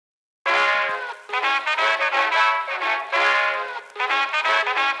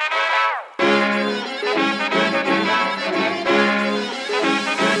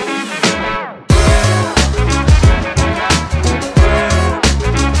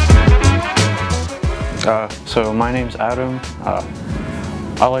So my name's Adam.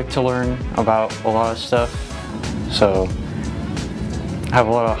 I like to learn about a lot of stuff. So I have a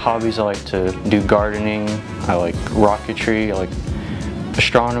lot of hobbies. I like to do gardening, I like rocketry, I like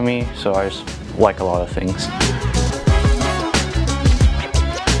astronomy, so I just like a lot of things.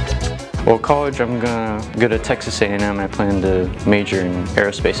 Well, college, I'm gonna go to Texas A&M and I plan to major in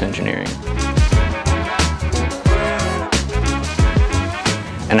aerospace engineering.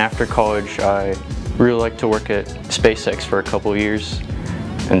 And after college, I really like to work at SpaceX for a couple years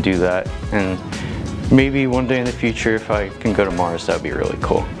and do that. And maybe one day in the future, if I can go to Mars, that'd be really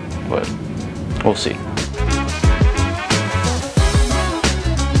cool. But we'll see.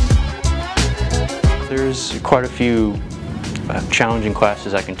 There's quite a few challenging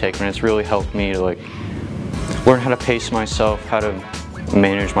classes I can take, and it's really helped me to learn how to pace myself, how to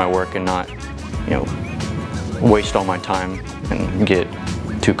manage my work, and not, waste all my time and get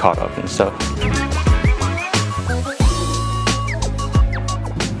too caught up and stuff.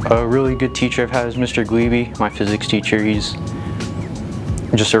 A really good teacher I've had is Mr. Glebe, my physics teacher. He's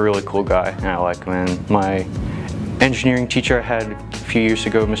just a really cool guy and I like him. And my engineering teacher I had a few years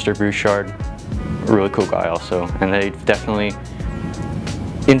ago, Mr. Bouchard, a really cool guy also. And they definitely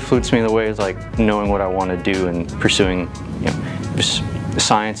influenced me in the ways like knowing what I want to do and pursuing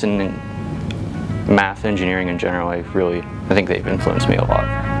science and math, engineering in general. I think they've influenced me a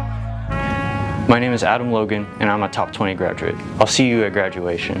lot. My name is Adam Logan, and I'm a Top 20 graduate. I'll see you at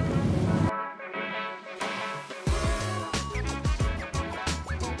graduation.